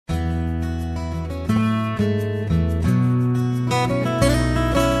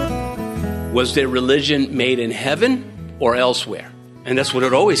Was their religion made in heaven or elsewhere? And that's what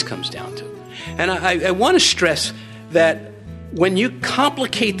it always comes down to. And I want to stress that when you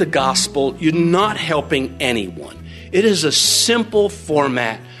complicate the gospel, you're not helping anyone. It is a simple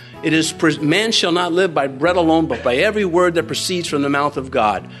format. It is, man shall not live by bread alone, but by every word that proceeds from the mouth of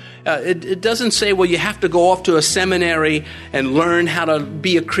God. It doesn't say, well, you have to go off to a seminary and learn how to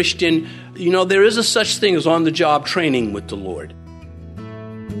be a Christian. You know, there is a such thing as on-the-job training with the Lord.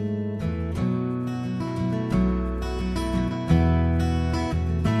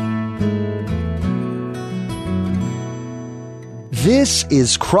 This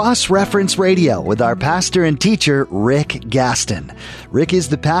is Cross-Reference Radio with our pastor and teacher, Rick Gaston. Rick is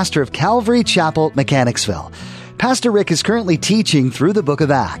the pastor of Calvary Chapel, Mechanicsville. Pastor Rick is currently teaching through the book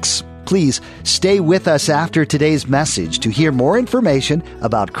of Acts. Please stay with us after today's message to hear more information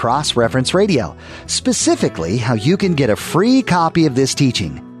about Cross-Reference Radio, specifically how you can get a free copy of this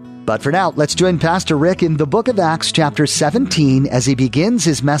teaching. But for now, let's join Pastor Rick in the book of Acts, chapter 17, as he begins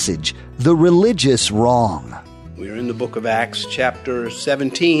his message, The Religious Wrong. We're in the book of Acts, chapter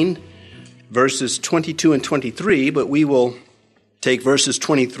 17, verses 22 and 23, but we will take verses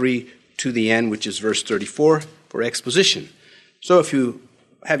 23 to the end, which is verse 34, for exposition. So if you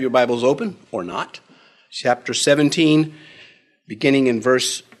have your Bibles open, or not, chapter 17, beginning in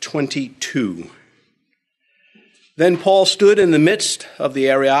verse 22. Then Paul stood in the midst of the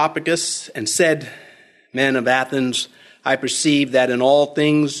Areopagus and said, Men of Athens, I perceive that in all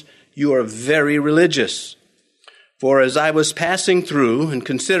things you are very religious. For as I was passing through and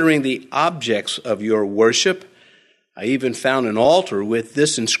considering the objects of your worship, I even found an altar with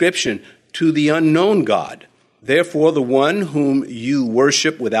this inscription, To the unknown God. Therefore the one whom you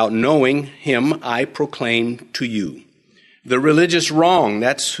worship without knowing him, I proclaim to you. The religious wrong,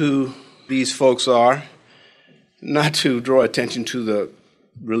 that's who these folks are. Not to draw attention to the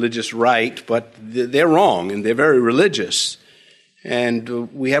religious right, but they're wrong and they're very religious.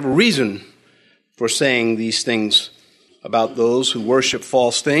 And we have a reason for saying these things about those who worship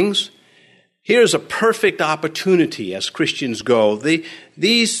false things. Here's a perfect opportunity as Christians go.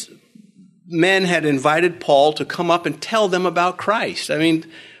 These men had invited Paul to come up and tell them about Christ. I mean,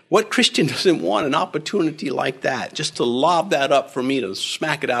 what Christian doesn't want an opportunity like that, just to lob that up for me to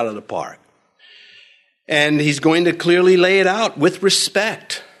smack it out of the park? And he's going to clearly lay it out with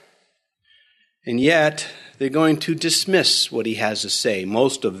respect. And yet, they're going to dismiss what he has to say,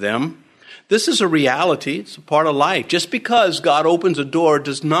 most of them. This is a reality. It's a part of life. Just because God opens a door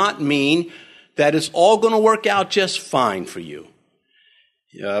does not mean that it's all going to work out just fine for you.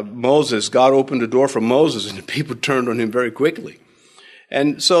 God opened a door for Moses, and the people turned on him very quickly.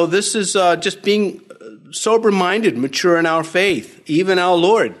 And so this is just being sober-minded, mature in our faith. Even our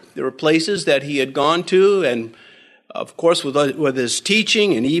Lord, there were places that he had gone to, and of course with his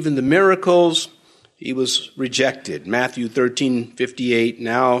teaching and even the miracles, he was rejected. Matthew 13:58.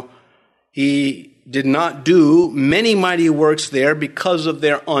 Now he did not do many mighty works there because of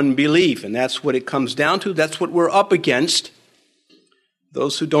their unbelief. And that's what it comes down to. That's what we're up against,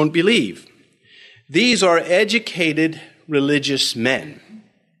 those who don't believe. These are educated religious men,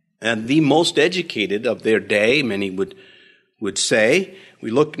 and the most educated of their day, many would say.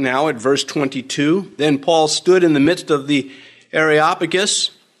 We look now at verse 22. Then Paul stood in the midst of the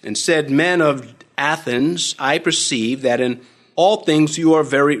Areopagus and said, Men of Athens, I perceive that in all things you are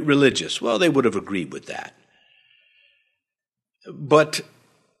very religious. Well, they would have agreed with that. But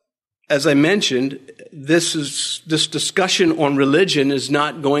as I mentioned, this discussion on religion is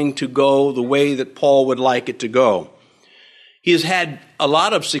not going to go the way that Paul would like it to go. He has had a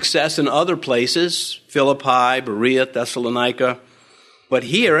lot of success in other places, Philippi, Berea, Thessalonica. But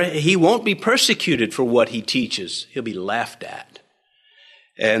here, he won't be persecuted for what he teaches. He'll be laughed at.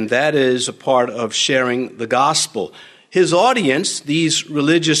 And that is a part of sharing the gospel. His audience, these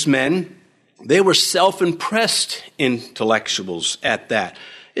religious men, they were self-impressed intellectuals at that.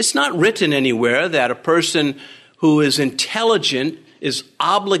 It's not written anywhere that a person who is intelligent is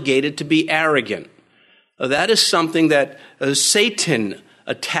obligated to be arrogant. That is something that Satan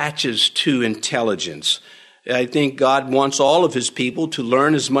attaches to intelligence. I think God wants all of his people to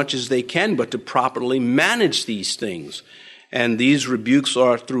learn as much as they can, but to properly manage these things. And these rebukes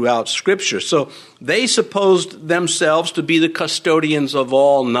are throughout Scripture. So they supposed themselves to be the custodians of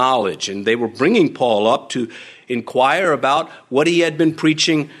all knowledge. And they were bringing Paul up to inquire about what he had been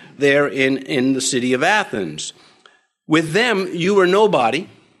preaching there in the city of Athens. With them, you were nobody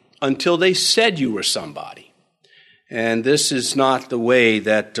until they said you were somebody. And this is not the way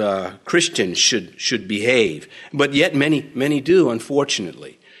that Christians should behave. But yet many do,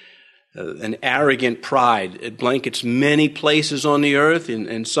 unfortunately. an arrogant pride. It blankets many places on the earth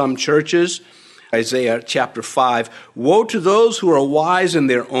in some churches. Isaiah chapter 5, woe to those who are wise in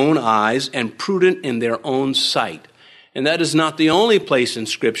their own eyes and prudent in their own sight. And that is not the only place in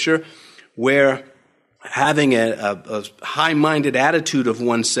Scripture where having a high-minded attitude of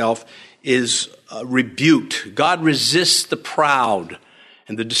oneself is rebuked. God resists the proud.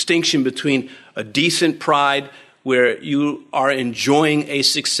 And the distinction between a decent pride where you are enjoying a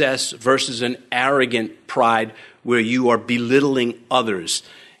success versus an arrogant pride where you are belittling others.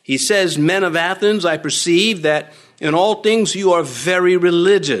 He says, men of Athens, I perceive that in all things you are very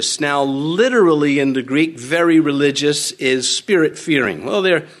religious. Now, literally in the Greek, very religious is spirit-fearing. Well,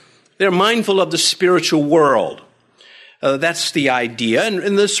 they're mindful of the spiritual world. That's the idea.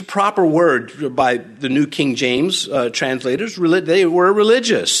 And this is a proper word by the New King James translators. They were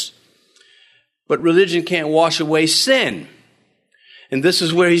religious. But religion can't wash away sin. And this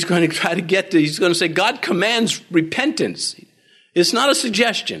is where he's going to try to get to. He's going to say, God commands repentance. It's not a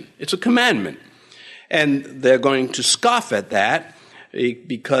suggestion. It's a commandment. And they're going to scoff at that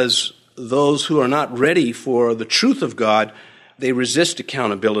because those who are not ready for the truth of God, they resist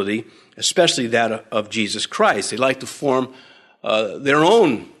accountability, especially that of Jesus Christ. They like to form their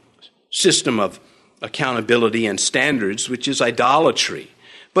own system of accountability and standards, which is idolatry.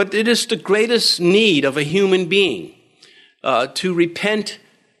 But it is the greatest need of a human being to repent,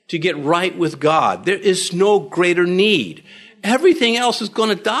 to get right with God. There is no greater need. Everything else is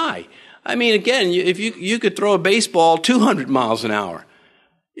going to die. I mean, again, if you could throw a baseball 200 miles an hour,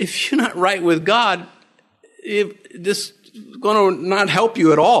 if you're not right with God, this is going to not help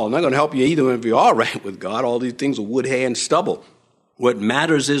you at all. Not going to help you either if you are right with God. All these things are wood, hay, and stubble. What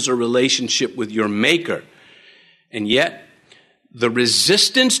matters is a relationship with your Maker. And yet, the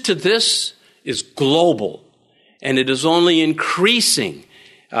resistance to this is global, and it is only increasing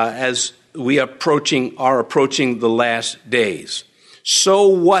as we are approaching the last days. So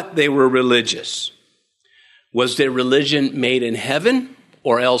what? They were religious. Was their religion made in heaven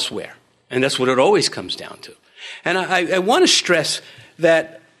or elsewhere? And that's what it always comes down to. And I want to stress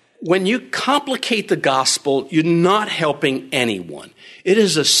that when you complicate the gospel, you're not helping anyone. It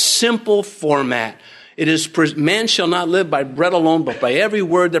is a simple format. It is, man shall not live by bread alone, but by every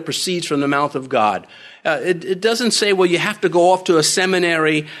word that proceeds from the mouth of God. It doesn't say, well, you have to go off to a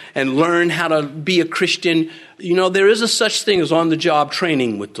seminary and learn how to be a Christian. You know, there is a such thing as on-the-job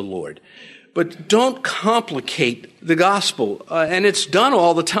training with the Lord. But don't complicate the gospel. And it's done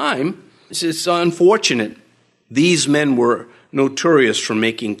all the time. It's unfortunate. These men were notorious for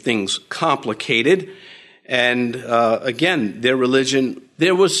making things complicated. And again, their religion,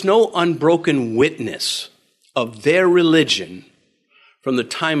 there was no unbroken witness of their religion from the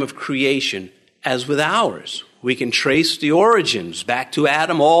time of creation as with ours. We can trace the origins back to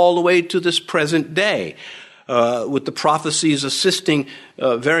Adam all the way to this present day, with the prophecies assisting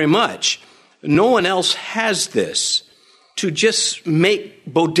very much. No one else has this. To just make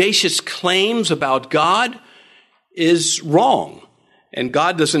bodacious claims about God is wrong, and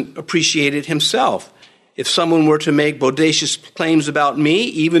God doesn't appreciate it himself. If someone were to make bodacious claims about me,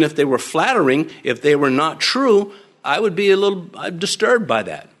 even if they were flattering, if they were not true, I would be a little disturbed by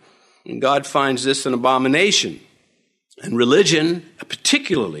that. And God finds this an abomination. And religion,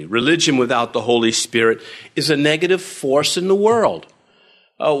 particularly religion without the Holy Spirit, is a negative force in the world.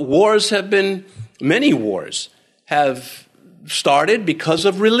 Many wars have started because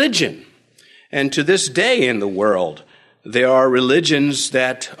of religion. And to this day in the world, there are religions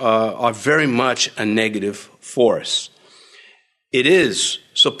that are very much a negative force. It is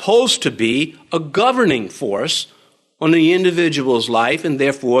supposed to be a governing force on the individual's life and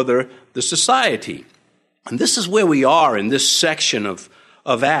therefore the society. And this is where we are in this section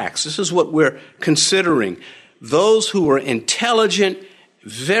of Acts. This is what we're considering. Those who are intelligent,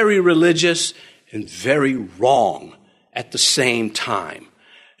 very religious, and very wrong at the same time.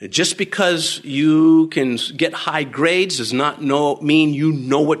 Just because you can get high grades does not mean you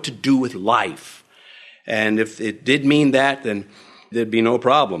know what to do with life. And if it did mean that, then there'd be no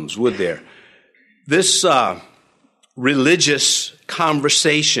problems, would there? This religious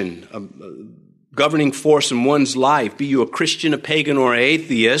conversation, governing force in one's life, be you a Christian, a pagan, or an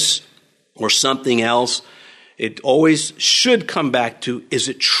atheist, or something else, it always should come back to, is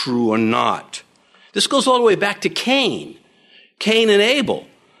it true or not? This goes all the way back to Cain and Abel.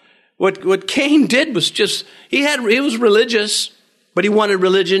 What Cain did was he was religious, but he wanted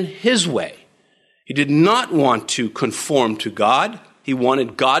religion his way. He did not want to conform to God. He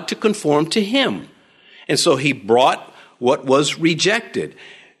wanted God to conform to him. And so he brought what was rejected.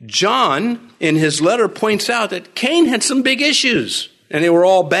 John, in his letter, points out that Cain had some big issues. and they were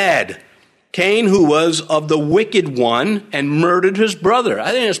all bad. Cain, who was of the wicked one and murdered his brother.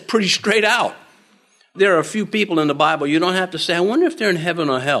 I think that's pretty straight out. There are a few people in the Bible you don't have to say, I wonder if they're in heaven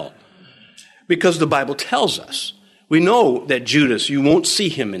or hell. Because the Bible tells us. We know that Judas, you won't see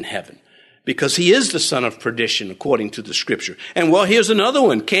him in heaven because he is the son of perdition according to the scripture. And well, here's another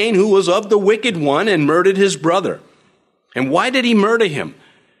one. Cain, who was of the wicked one and murdered his brother. And why did he murder him?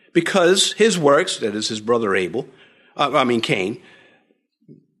 Because his works, that is his brother Cain,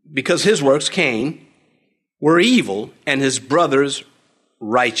 because his works, Cain, were evil and his brothers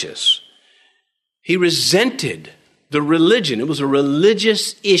righteous. He resented the religion. It was a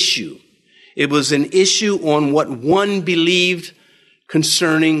religious issue. It was an issue on what one believed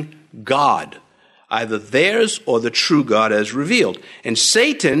concerning God, either theirs or the true God as revealed. And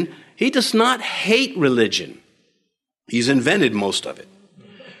Satan, he does not hate religion. He's invented most of it.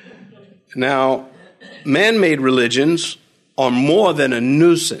 Now, man-made religions are more than a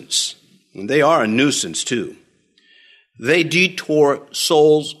nuisance. And they are a nuisance too. They detour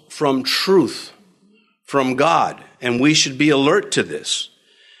souls from truth, from God, and we should be alert to this.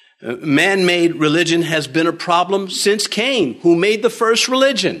 Man-made religion has been a problem since Cain, who made the first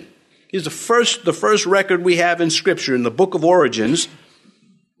religion. He's the first record we have in Scripture in the book of Origins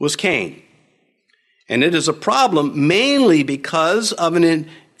was Cain. And it is a problem mainly because of an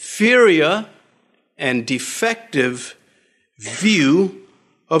inferior and defective view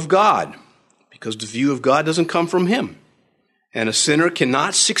of God, because the view of God doesn't come from him. And a sinner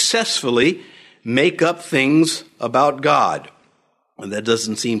cannot successfully make up things about God. And that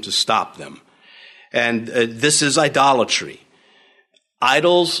doesn't seem to stop them. And this is idolatry.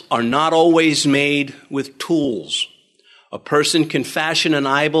 Idols are not always made with tools. A person can fashion an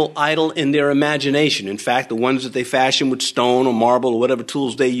idol in their imagination. In fact, the ones that they fashion with stone or marble or whatever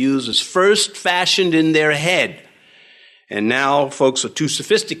tools they use is first fashioned in their head. And now folks are too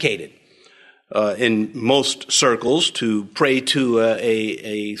sophisticated in most circles to pray to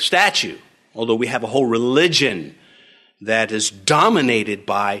a statue, although we have a whole religion that is dominated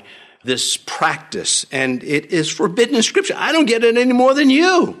by this practice, and it is forbidden in Scripture. I don't get it any more than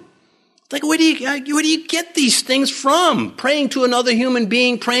you. Like, where do you get these things from? Praying to another human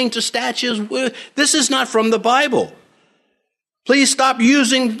being, praying to statues. This is not from the Bible. Please stop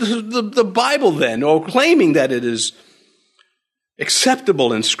using the Bible then, or claiming that it is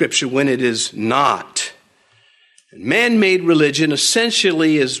acceptable in Scripture when it is not. Man-made religion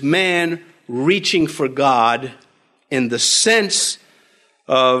essentially is man reaching for God in the sense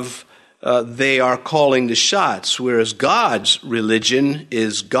of they are calling the shots, whereas God's religion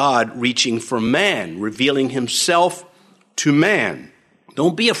is God reaching for man, revealing himself to man.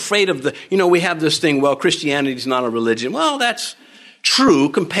 Don't be afraid of we have this thing, well, Christianity is not a religion. Well, that's true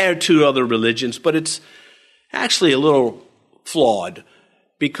compared to other religions, but it's actually a little flawed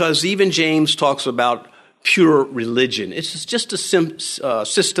because even James talks about pure religion. It's just a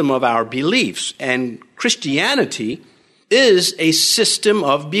system of our beliefs, and Christianity is a system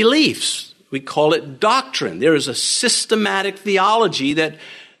of beliefs. We call it doctrine. There is a systematic theology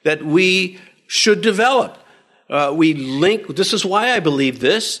that we should develop. We link, this is why I believe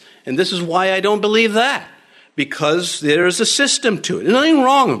this, and this is why I don't believe that, because there is a system to it. There's nothing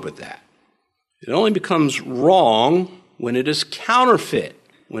wrong with that. It only becomes wrong when it is counterfeit,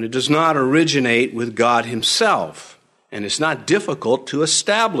 when it does not originate with God himself. And it's not difficult to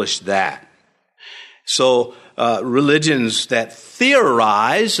establish that. So religions that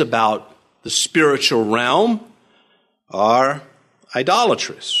theorize about the spiritual realm are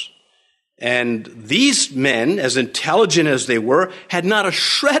idolatrous. And these men, as intelligent as they were, had not a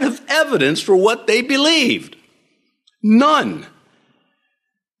shred of evidence for what they believed. None.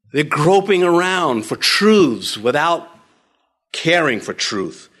 They're groping around for truths without caring for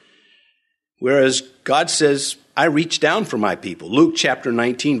truth. Whereas God says, I reach down for my people. Luke chapter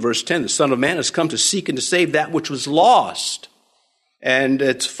 19, verse 10, the Son of Man has come to seek and to save that which was lost. And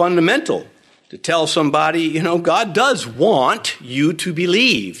it's fundamental to tell somebody, God does want you to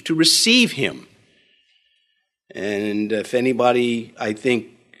believe, to receive him. And if anybody, I think,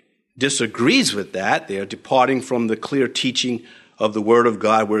 disagrees with that, they are departing from the clear teaching of the Word of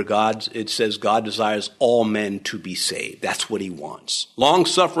God, where it says God desires all men to be saved. That's what he wants.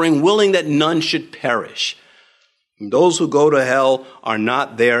 Long-suffering, willing that none should perish. And those who go to hell are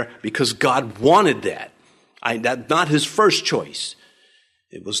not there because God wanted that. That's not his first choice.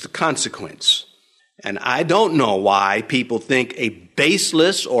 It was the consequence. And I don't know why people think a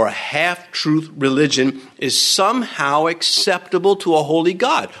baseless or a half-truth religion is somehow acceptable to a holy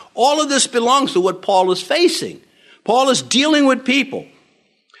God. All of this belongs to what Paul is facing. Paul is dealing with people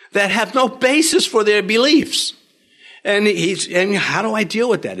that have no basis for their beliefs. And how do I deal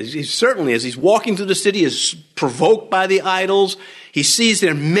with that? He's certainly, as he's walking through the city, is provoked by the idols. He sees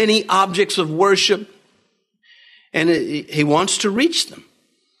there are many objects of worship, and he wants to reach them.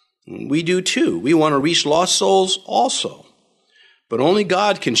 We do too. We want to reach lost souls also. But only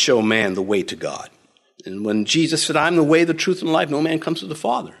God can show man the way to God. And when Jesus said, I'm the way, the truth, and life, no man comes to the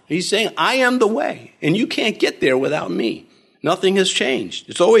Father. He's saying, I am the way, and you can't get there without me. Nothing has changed.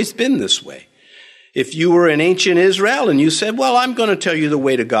 It's always been this way. If you were in ancient Israel and you said, well, I'm going to tell you the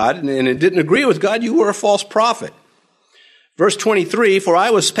way to God, and it didn't agree with God, you were a false prophet. Verse 23, for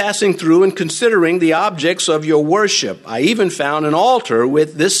I was passing through and considering the objects of your worship. I even found an altar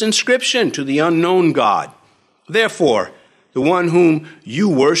with this inscription, to the unknown God. Therefore, the one whom you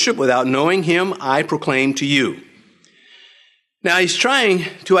worship without knowing him, I proclaim to you. Now, he's trying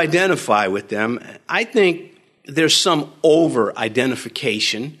to identify with them. I think there's some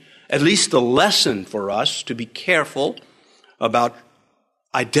over-identification, at least a lesson for us to be careful about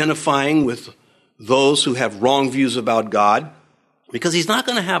identifying with those who have wrong views about God, because he's not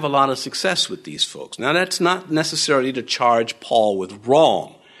going to have a lot of success with these folks. Now, that's not necessarily to charge Paul with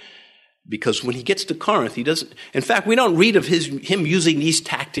wrong, because when he gets to Corinth, he doesn't. In fact, we don't read of him using these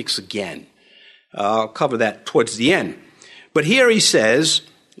tactics again. I'll cover that towards the end. But here he says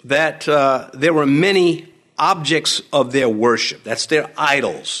that there were many objects of their worship. That's their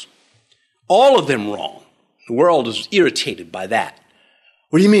idols. All of them wrong. The world is irritated by that.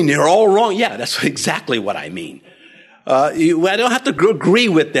 What do you mean? They're all wrong? Yeah, that's exactly what I mean. I don't have to agree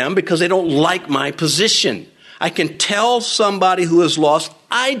with them because they don't like my position. I can tell somebody who is lost,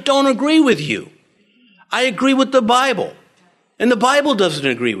 I don't agree with you. I agree with the Bible. And the Bible doesn't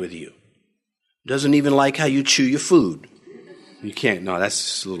agree with you. Doesn't even like how you chew your food. You can't. No, that's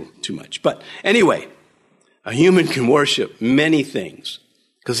just a little too much. But anyway, a human can worship many things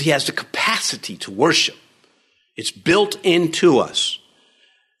because he has the capacity to worship. It's built into us.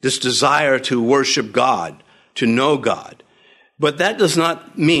 This desire to worship God, to know God. But that does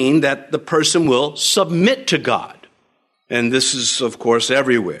not mean that the person will submit to God. And this is, of course,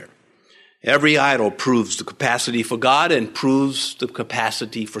 everywhere. Every idol proves the capacity for God and proves the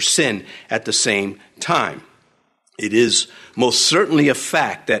capacity for sin at the same time. It is most certainly a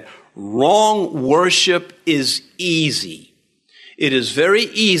fact that wrong worship is easy. It is very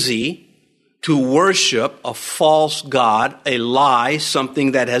easy to worship a false god, a lie,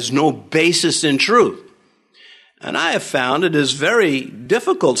 something that has no basis in truth. And I have found it is very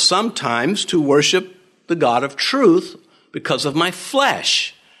difficult sometimes to worship the God of truth because of my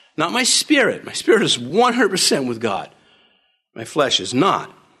flesh, not my spirit. My spirit is 100% with God. My flesh is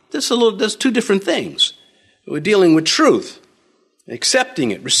not. There's two different things. We're dealing with truth, accepting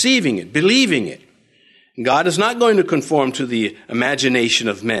it, receiving it, believing it. God is not going to conform to the imagination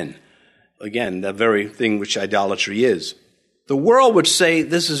of men. Again, the very thing which idolatry is. The world would say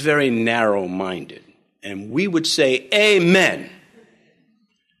this is very narrow-minded. And we would say, amen.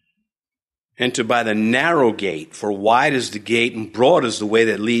 Enter by the narrow gate, for wide is the gate and broad is the way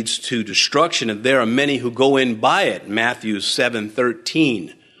that leads to destruction, and there are many who go in by it. Matthew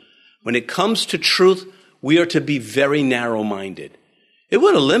 7:13. When it comes to truth, we are to be very narrow-minded. It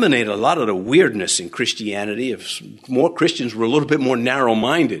would eliminate a lot of the weirdness in Christianity if more Christians were a little bit more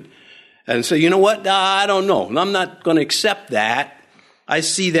narrow-minded. And say, you know what? I don't know. I'm not going to accept that. I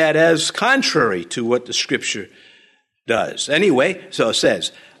see that as contrary to what the Scripture does. Anyway, so it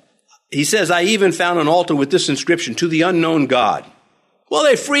says, he says, I even found an altar with this inscription, to the unknown God. Well,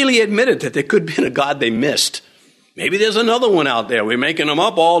 they freely admitted that there could be a God they missed. Maybe there's another one out there. We're making them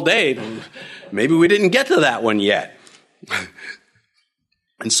up all day. Maybe we didn't get to that one yet.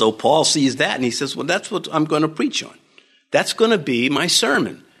 And so Paul sees that and he says, well, that's what I'm going to preach on. That's going to be my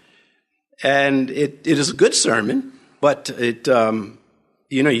sermon. And it is a good sermon, but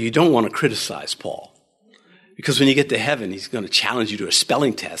you don't want to criticize Paul. Because when you get to heaven, he's going to challenge you to a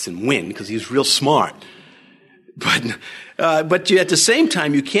spelling test and win because he's real smart. But you, at the same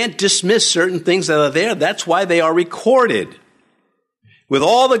time, you can't dismiss certain things that are there. That's why they are recorded. With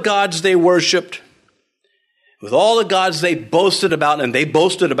all the gods they worshipped, with all the gods they boasted about, and they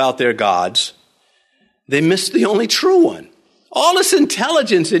boasted about their gods, they missed the only true one. All this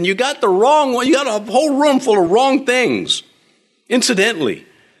intelligence, and you got the wrong one. You got a whole room full of wrong things. Incidentally,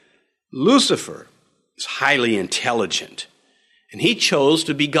 Lucifer is highly intelligent, and he chose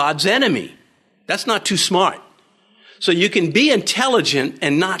to be God's enemy. That's not too smart. So you can be intelligent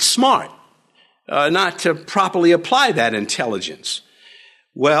and not smart, not to properly apply that intelligence.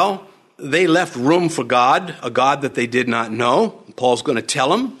 Well, they left room for God, a God that they did not know. Paul's going to tell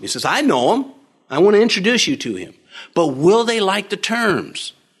them. He says, I know him. I want to introduce you to him. But will they like the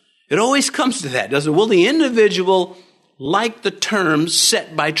terms? It always comes to that, doesn't it? Will the individual like the terms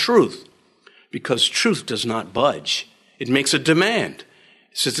set by truth, because truth does not budge. It makes a demand.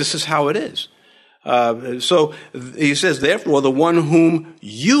 It says, this is how it is. So he says, therefore, the one whom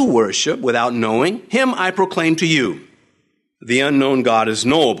you worship without knowing, him I proclaim to you. The unknown God is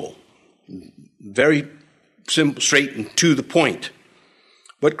knowable. Very simple, straight and to the point.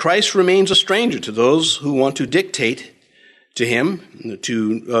 But Christ remains a stranger to those who want to dictate to him,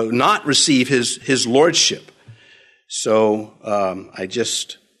 to not receive his lordship. So I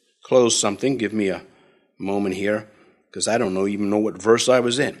just closed something. Give me a moment here, because I don't even know what verse I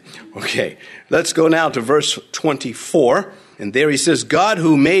was in. Okay, let's go now to verse 24. And there he says, God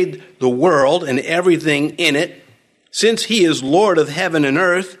who made the world and everything in it, since he is Lord of heaven and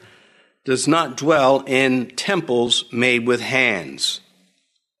earth, does not dwell in temples made with hands.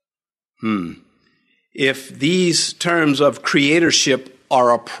 If these terms of creatorship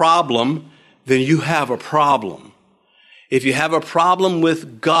are a problem, then you have a problem. If you have a problem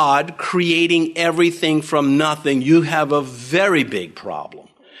with God creating everything from nothing, you have a very big problem.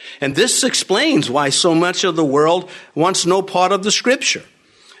 And this explains why so much of the world wants no part of the Scripture.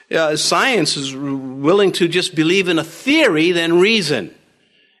 Science is willing to just believe in a theory than reason.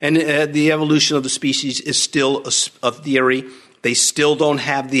 And the evolution of the species is still a theory. They still don't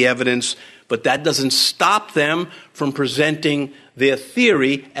have the evidence, but that doesn't stop them from presenting their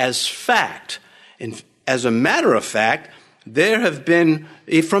theory as fact. And as a matter of fact, there have been,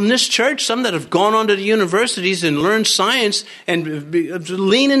 from this church, some that have gone on to the universities and learned science and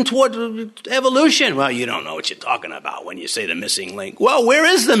leaning toward evolution. Well, you don't know what you're talking about when you say the missing link. Well, where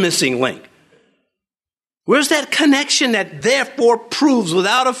is the missing link? Where's that connection that therefore proves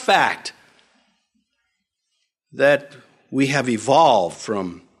without a fact that we have evolved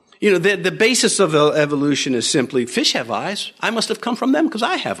from, the basis of evolution is simply, fish have eyes. I must have come from them because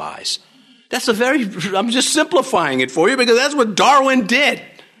I have eyes. I'm just simplifying it for you because that's what Darwin did.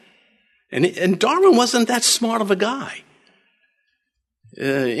 And Darwin wasn't that smart of a guy.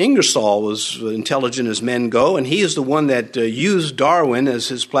 Ingersoll was intelligent as men go, and he is the one that used Darwin as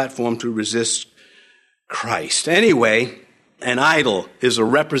his platform to resist Christ. Anyway, an idol is a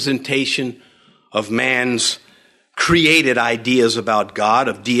representation of man's created ideas about God,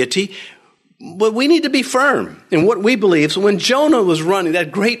 of deity. But we need to be firm in what we believe. So when Jonah was running,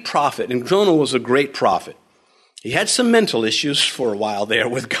 that great prophet, and Jonah was a great prophet, he had some mental issues for a while there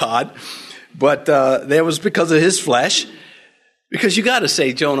with God, but that was because of his flesh. Because you got to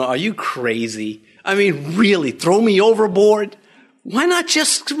say, Jonah, are you crazy? I mean, really, throw me overboard? Why not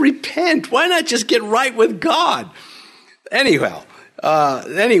just repent? Why not just get right with God? Anyway,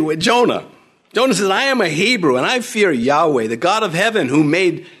 Jonah says, I am a Hebrew, and I fear Yahweh, the God of heaven, who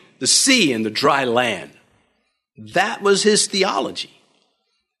made the sea and the dry land. That was his theology.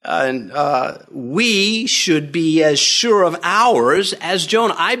 And we should be as sure of ours as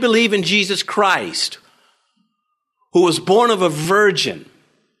Jonah. I believe in Jesus Christ, who was born of a virgin,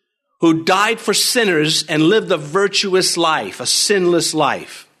 who died for sinners and lived a virtuous life, a sinless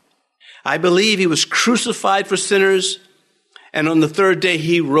life. I believe he was crucified for sinners, and on the third day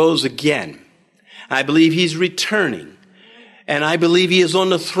he rose again. I believe he's returning. And I believe he is on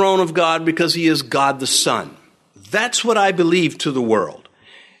the throne of God because he is God the Son. That's what I believe to the world.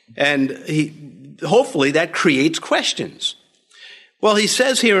 And hopefully that creates questions. Well, he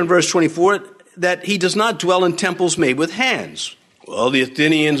says here in verse 24 that he does not dwell in temples made with hands. Well, the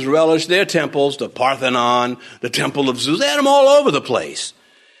Athenians relished their temples, the Parthenon, the temple of Zeus. They had them all over the place.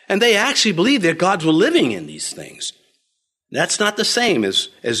 And they actually believed their gods were living in these things. That's not the same as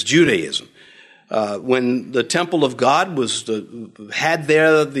Judaism. When the temple of God had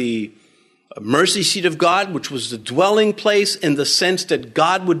there the mercy seat of God, which was the dwelling place in the sense that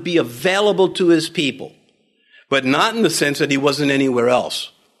God would be available to his people, but not in the sense that he wasn't anywhere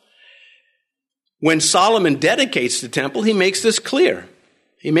else. When Solomon dedicates the temple, he makes this clear.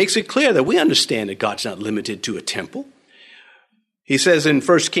 He makes it clear that we understand that God's not limited to a temple. He says in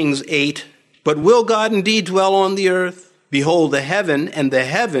 1 Kings 8, but will God indeed dwell on the earth? Behold, the heaven and the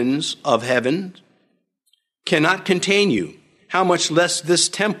heavens of heaven cannot contain you. How much less this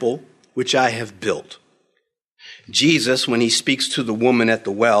temple which I have built. Jesus, when he speaks to the woman at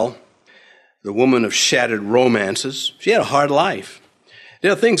the well, the woman of shattered romances, she had a hard life.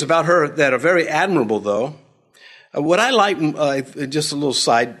 There are things about her that are very admirable, though. What I like, just a little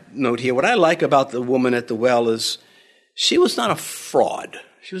side note here, what I like about the woman at the well is she was not a fraud.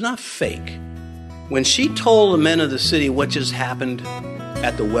 She was not fake. When she told the men of the city what just happened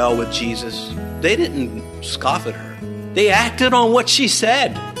at the well with Jesus, they didn't scoff at her. They acted on what she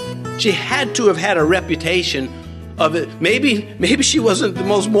said. She had to have had a reputation of it. Maybe she wasn't the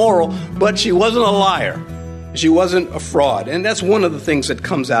most moral, but she wasn't a liar. She wasn't a fraud. And that's one of the things that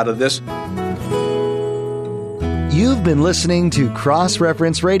comes out of this. You've been listening to Cross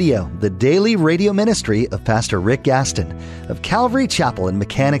Reference Radio, the daily radio ministry of Pastor Rick Gaston of Calvary Chapel in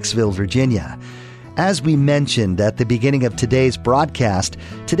Mechanicsville, Virginia. As we mentioned at the beginning of today's broadcast,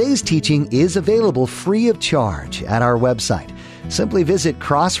 today's teaching is available free of charge at our website. Simply visit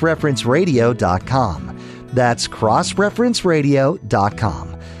crossreferenceradio.com. That's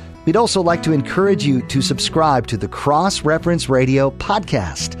crossreferenceradio.com. We'd also like to encourage you to subscribe to the Cross Reference Radio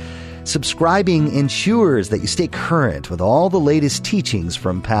podcast. Subscribing ensures that you stay current with all the latest teachings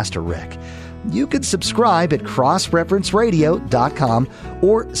from Pastor Rick. You can subscribe at crossreferenceradio.com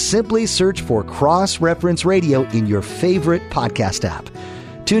or simply search for Cross Reference Radio in your favorite podcast app.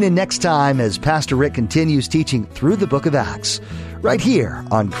 Tune in next time as Pastor Rick continues teaching through the book of Acts, right here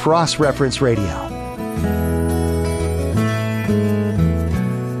on Cross Reference Radio.